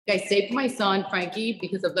I saved my son, Frankie,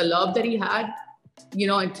 because of the love that he had,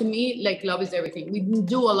 and to me, like, love is everything. We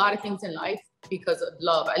do a lot of things in life because of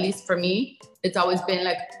love. At least for me, it's always been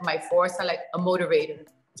like my force and like a motivator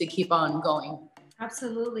to keep on going.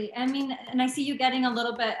 Absolutely. I mean, and I see you getting a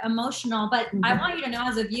little bit emotional, but I want you to know,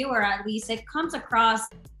 as a viewer, at least, it comes across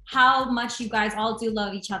how much you guys all do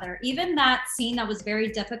love each other. Even that scene that was very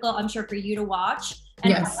difficult, I'm sure, for you to watch,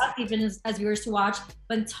 and for us, even as viewers to watch,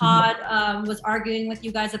 when Todd was arguing with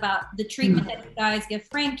you guys about the treatment that you guys give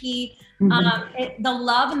Frankie, the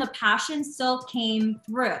love and the passion still came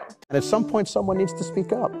through. And at some point, someone needs to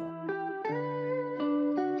speak up.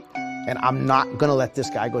 And I'm not going to let this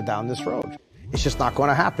guy go down this road. It's just not going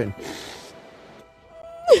to happen.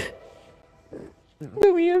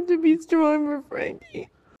 But we have to be strong for Frankie.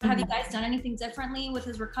 Have you guys done anything differently with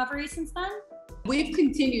his recovery since then? We've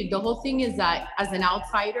continued. The whole thing is that as an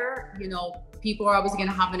outsider, people are always going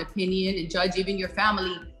to have an opinion and judge even your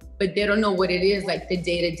family, but they don't know what it is like the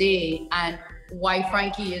day to day and why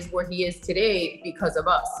Frankie is where he is today because of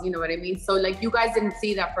us. You know what I mean? So like, you guys didn't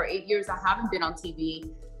see that for 8 years. I haven't been on TV.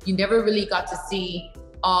 You never really got to see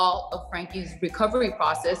all of Frankie's recovery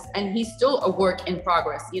process, and he's still a work in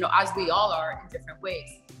progress, as we all are in different ways,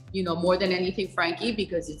 more than anything Frankie,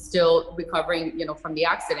 because it's still recovering, from the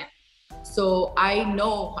accident. So I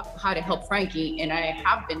know how to help Frankie, and I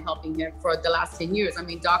have been helping him for the last 10 years. I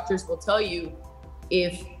mean, doctors will tell you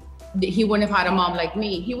if he wouldn't have had a mom like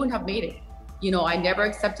me, he wouldn't have made it. I never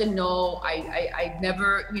accepted no, I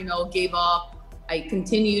never, gave up. I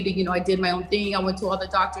continued, I did my own thing. I went to all the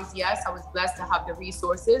doctors. Yes, I was blessed to have the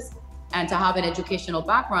resources and to have an educational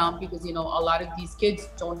background because, a lot of these kids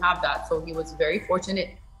don't have that. So he was very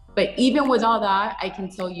fortunate. But even with all that, I can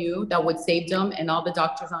tell you that what saved him, and all the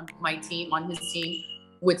doctors on my team, on his team,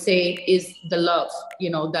 would say is the love,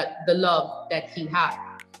 that the love that he had.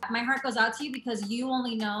 My heart goes out to you because you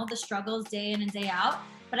only know the struggles day in and day out.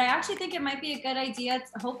 But I actually think it might be a good idea,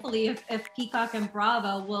 hopefully, if Peacock and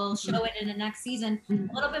Bravo will show it in the next season,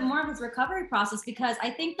 a little bit more of his recovery process, because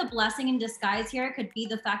I think the blessing in disguise here could be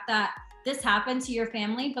the fact that this happened to your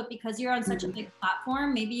family, but because you're on such a big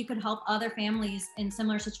platform, maybe you could help other families in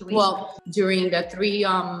similar situations. Well, during the 3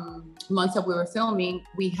 months that we were filming,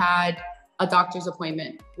 we had a doctor's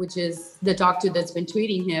appointment, which is the doctor that's been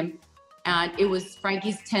treating him. And it was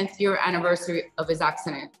Frankie's 10th year anniversary of his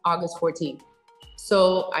accident, August 14th.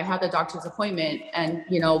 So I had the doctor's appointment, and,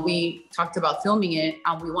 we talked about filming it,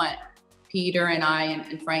 and we went, Peter and I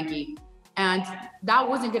and Frankie. And that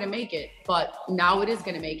wasn't going to make it, but now it is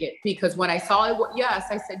going to make it, because when I saw it, yes,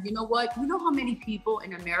 I said, you know what? You know how many people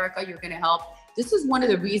in America you're going to help? This is one of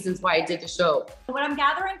the reasons why I did the show. What I'm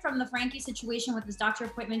gathering from the Frankie situation with his doctor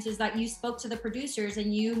appointments is that you spoke to the producers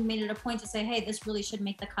and you made it a point to say, hey, this really should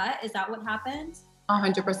make the cut. Is that what happened?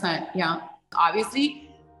 100%. Yeah. Obviously,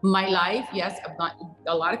 my life, yes,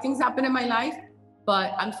 a lot of things happen in my life,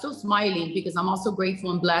 but I'm still smiling because I'm also grateful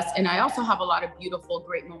and blessed. And I also have a lot of beautiful,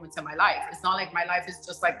 great moments in my life. It's not like my life is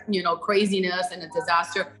just like, craziness and a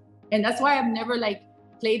disaster. And that's why I've never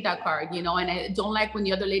played that card, and I don't like when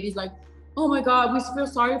the other lady's like, oh my God, we feel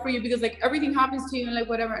sorry for you because everything happens to you and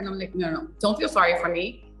whatever. And I'm like, no, don't feel sorry for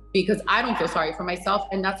me, because I don't feel sorry for myself.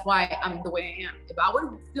 And that's why I'm the way I am. If I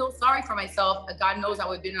wouldn't feel sorry for myself, God knows I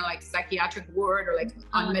would have been in psychiatric ward or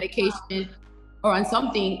on medication or on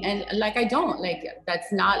something. And I don't,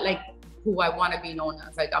 that's not who I want to be known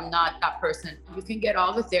as. I'm not that person. You can get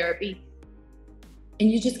all the therapy and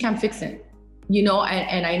you just can't fix it,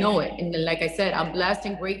 and I know it. And like I said, I'm blessed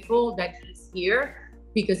and grateful that he's here,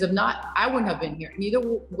 because if not, I wouldn't have been here. Neither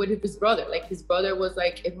would his brother. His brother was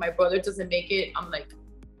if my brother doesn't make it, I'm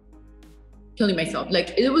killing myself.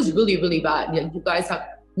 It was really, really bad. You guys have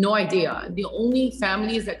no idea. The only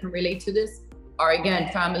families that can relate to this are,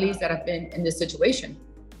 again, families that have been in this situation.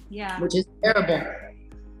 Yeah. Which is terrible.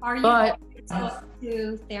 Are you going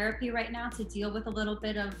to therapy right now to deal with a little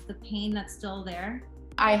bit of the pain that's still there?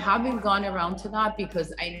 I haven't gone around to that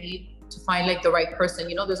because I need to find the right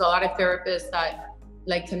person. There's a lot of therapists that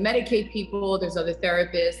like to medicate people. There's other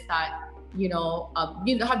therapists that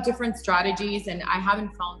have different strategies, and I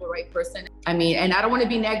haven't found the right person. I mean, and I don't want to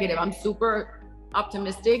be negative. I'm super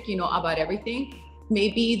optimistic, about everything.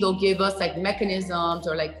 Maybe they'll give us mechanisms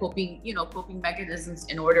or coping mechanisms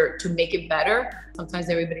in order to make it better. Sometimes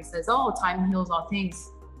everybody says, oh, time heals all things.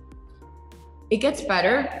 It gets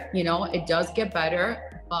better, it does get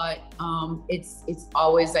better, but it's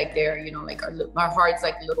always there, our heart's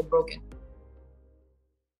a little broken.